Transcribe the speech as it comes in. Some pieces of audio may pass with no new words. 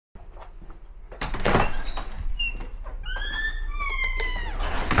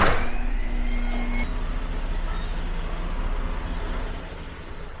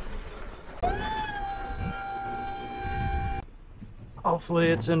Hopefully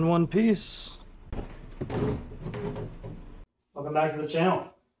it's in one piece. Welcome back to the channel.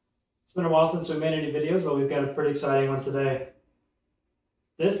 It's been a while since we made any videos, but we've got a pretty exciting one today.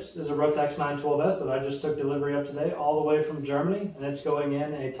 This is a Rotax 912S that I just took delivery of today, all the way from Germany, and it's going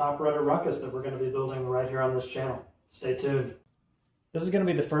in a top rudder Ruckus that we're going to be building right here on this channel. Stay tuned. This is going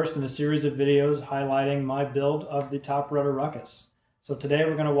to be the first in a series of videos highlighting my build of the top rudder Ruckus. So today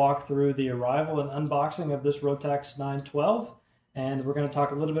we're going to walk through the arrival and unboxing of this Rotax 912, and we're going to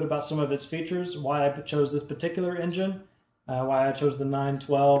talk a little bit about some of its features, why I chose this particular engine, why I chose the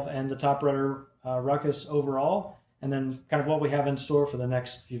 912 and the top rudder Ruckus overall, and then kind of what we have in store for the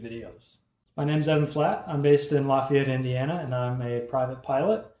next few videos. My name's Evan Flatt. I'm based in Lafayette, Indiana, and I'm a private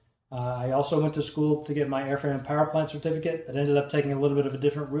pilot. I also went to school to get my airframe and power plant certificate, but ended up taking a little bit of a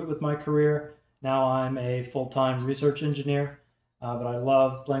different route with my career. Now I'm a full-time research engineer, but I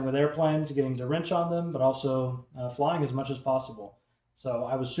love playing with airplanes, getting to wrench on them, but also flying as much as possible. So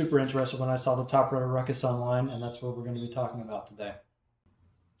I was super interested when I saw the top rudder Ruckus online, and that's what we're going to be talking about today.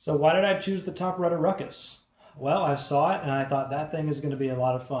 So why did I choose the top rudder Ruckus? Well, I saw it and I thought that thing is going to be a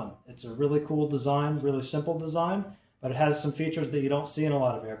lot of fun. It's a really cool design, really simple design, but it has some features that you don't see in a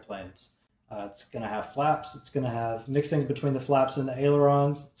lot of airplanes. It's going to have flaps, it's going to have mixing between the flaps and the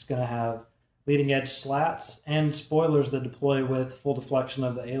ailerons, it's going to have leading edge slats and spoilers that deploy with full deflection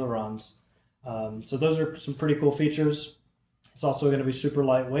of the ailerons. So those are some pretty cool features. It's also going to be super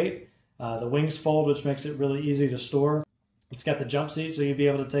lightweight. The wings fold, which makes it really easy to store. It's got the jump seat, so you'll be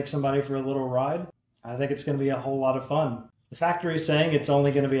able to take somebody for a little ride. I think it's going to be a whole lot of fun. The factory is saying it's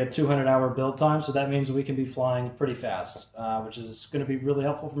only going to be a 200-hour build time, so that means we can be flying pretty fast, which is going to be really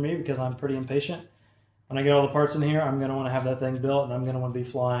helpful for me because I'm pretty impatient. When I get all the parts in here, I'm going to want to have that thing built, and I'm going to want to be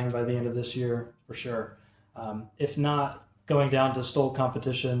flying by the end of this year for sure. If not, going down to STOL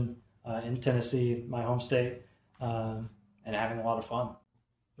competition in Tennessee, my home state, and having a lot of fun.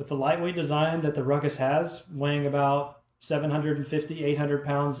 With the lightweight design that the Ruckus has, weighing about 750, 800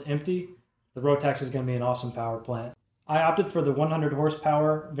 pounds empty, the Rotax is going to be an awesome power plant. I opted for the 100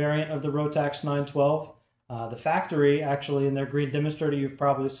 horsepower variant of the Rotax 912. The factory, actually, in their green demonstrator you've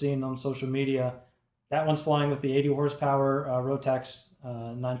probably seen on social media, that one's flying with the 80 horsepower Rotax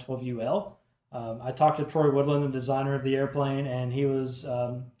 912UL. I talked to Troy Woodland, the designer of the airplane, and he was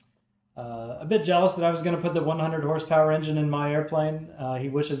a bit jealous that I was going to put the 100 horsepower engine in my airplane. He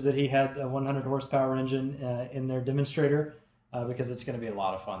wishes that he had a 100 horsepower engine in their demonstrator because it's going to be a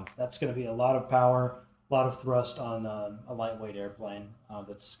lot of fun. That's going to be a lot of power, a lot of thrust on a lightweight airplane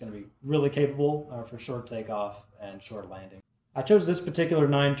that's going to be really capable for short takeoff and short landing. I chose this particular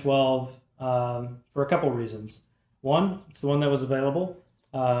 912 for a couple reasons. One, it's the one that was available.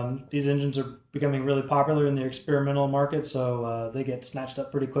 These engines are becoming really popular in the experimental market, so they get snatched up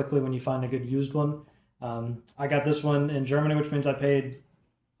pretty quickly when you find a good used one. I got this one in Germany, which means I paid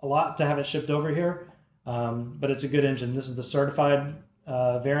a lot to have it shipped over here, but it's a good engine. This is the certified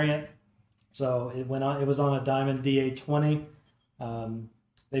variant, so it was on a Diamond DA20.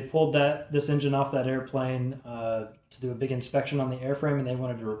 They pulled this engine off that airplane to do a big inspection on the airframe, and they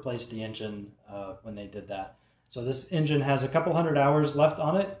wanted to replace the engine when they did that. So this engine has a couple hundred hours left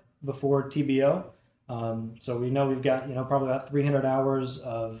on it before TBO. So we know we've got probably about 300 hours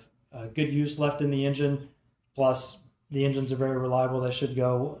of good use left in the engine. Plus, the engines are very reliable. They should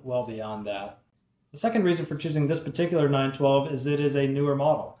go well beyond that. The second reason for choosing this particular 912 is it is a newer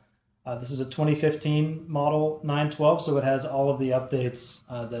model. This is a 2015 model 912, so it has all of the updates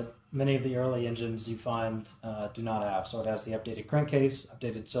that many of the early engines you find do not have. So it has the updated crankcase,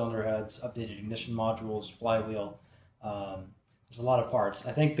 updated cylinder heads, updated ignition modules, flywheel. There's a lot of parts.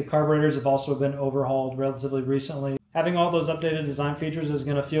 I think the carburetors have also been overhauled relatively recently. Having all those updated design features is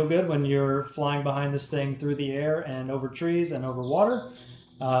going to feel good when you're flying behind this thing through the air and over trees and over water.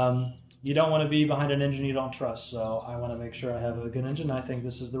 You don't want to be behind an engine you don't trust, so I want to make sure I have a good engine. I think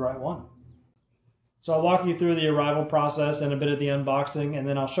this is the right one. So I'll walk you through the arrival process and a bit of the unboxing, and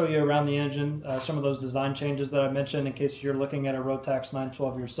then I'll show you around the engine some of those design changes that I mentioned in case you're looking at a Rotax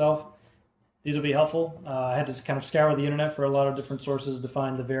 912 yourself. These will be helpful. I had to kind of scour the internet for a lot of different sources to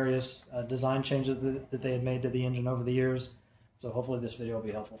find the various design changes that they had made to the engine over the years. So hopefully this video will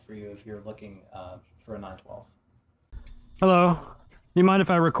be helpful for you if you're looking for a 912. Hello. Do you mind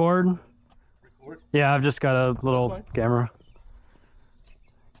if I record? Record? Yeah, I've just got a little camera.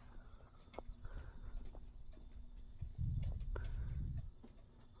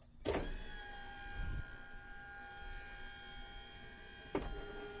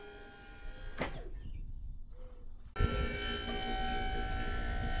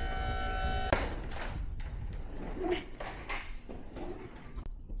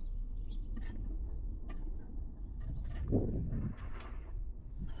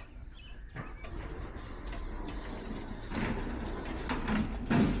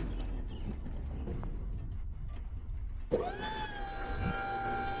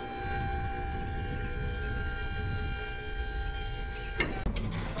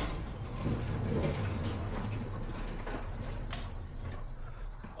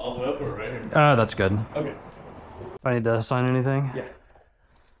 That's good. Okay. If I need to sign anything? Yeah.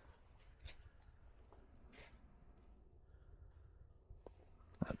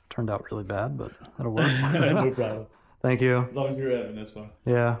 That turned out really bad, but that'll work. No problem. Thank you. As long as you're Evan, that's fine.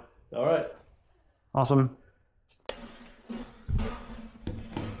 Yeah. All right. Awesome.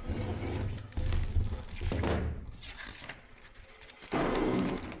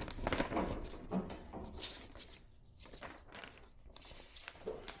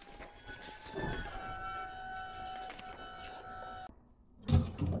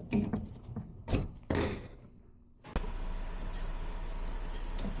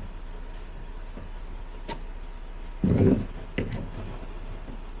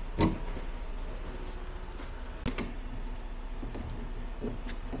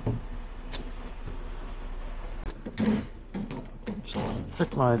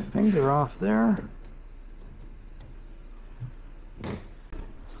 Took my finger off there.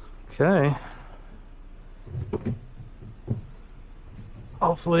 Okay.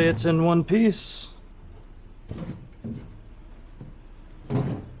 Hopefully it's in one piece.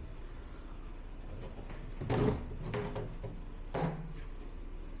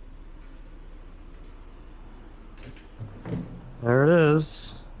 There it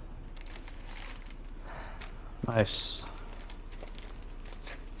is. Nice.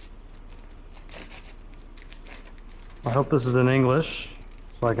 I hope this is in English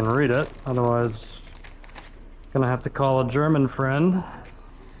so I can read it. Otherwise, gonna have to call a German friend.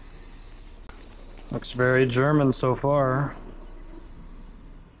 Looks very German so far.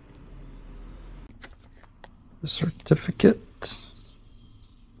 The certificate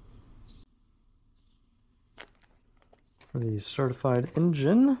for the certified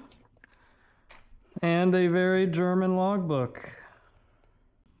engine and a very German logbook.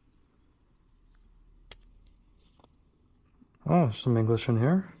 Oh, some English in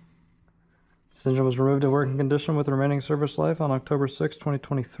here. This engine was removed in working condition with remaining service life on October 6,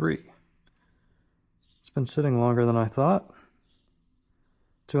 2023. It's been sitting longer than I thought.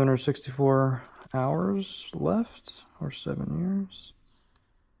 264 hours left, or 7 years.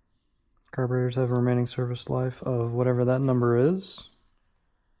 Carburetors have a remaining service life of whatever that number is.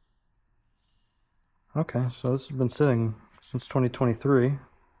 Okay, so this has been sitting since 2023,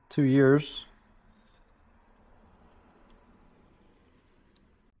 2 years.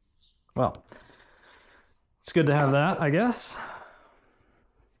 Well, it's good to have that, I guess.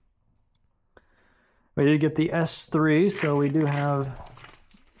 We did get the S3, so we do have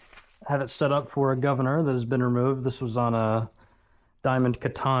it set up for a governor that has been removed. This was on a Diamond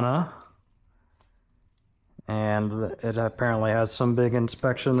Katana, and it apparently has some big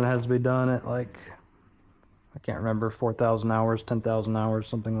inspection that has to be done at, like, I can't remember, 4,000 hours, 10,000 hours,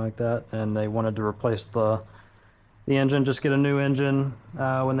 something like that. And they wanted to replace the engine, just get a new engine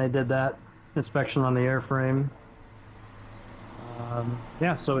when they did that inspection on the airframe.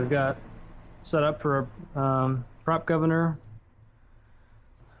 Yeah, so we've got set up for a prop governor.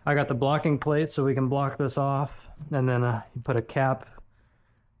 I got the blocking plate so we can block this off, and then you put a cap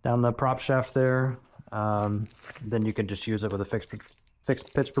down the prop shaft there. Then you can just use it with a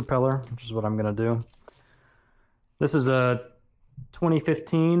fixed pitch propeller, which is what I'm going to do. This is a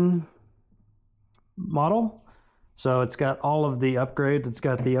 2015 model, so it's got all of the upgrades. It's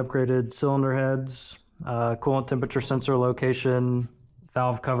got the upgraded cylinder heads, coolant temperature sensor location,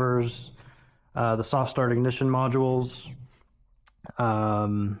 valve covers, the soft start ignition modules. I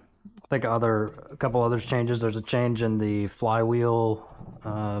think a couple others changes. There's a change in the flywheel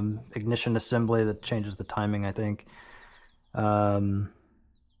ignition assembly that changes the timing, I think. Yeah,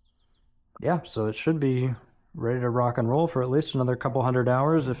 so it should be ready to rock and roll for at least another couple hundred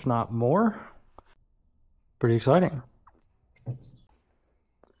hours, if not more. Pretty exciting. I'll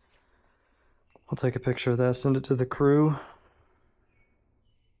take a picture of that, send it to the crew.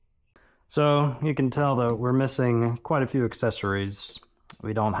 So you can tell that we're missing quite a few accessories.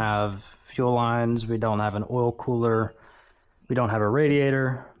 We don't have fuel lines, we don't have an oil cooler, we don't have a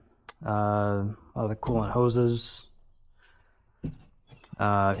radiator, all the coolant hoses,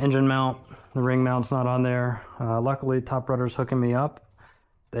 engine mount, the ring mount's not on there. Luckily, Top Rudder's hooking me up.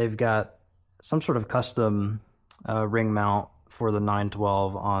 They've got some sort of custom ring mount for the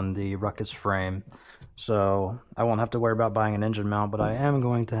 912 on the Ruckus frame. So I won't have to worry about buying an engine mount, but I am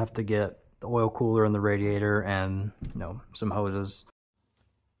going to have to get the oil cooler and the radiator and, you know, some hoses.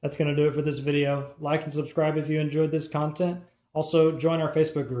 That's going to do it for this video. Like and subscribe if you enjoyed this content. Also, join our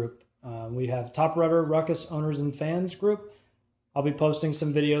Facebook group. We have Top Rudder Ruckus Owners and Fans group. I'll be posting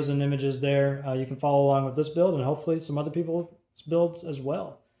some videos and images there. You can follow along with this build and hopefully some other people's builds as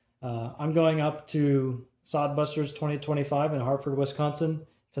well. I'm going up to Sodbusters 2025 in Hartford, Wisconsin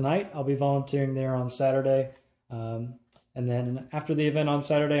tonight. I'll be volunteering there on Saturday. And then after the event on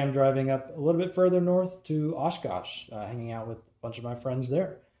Saturday, I'm driving up a little bit further north to Oshkosh, hanging out with a bunch of my friends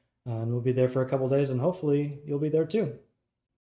there. And we'll be there for a couple days, and hopefully you'll be there too.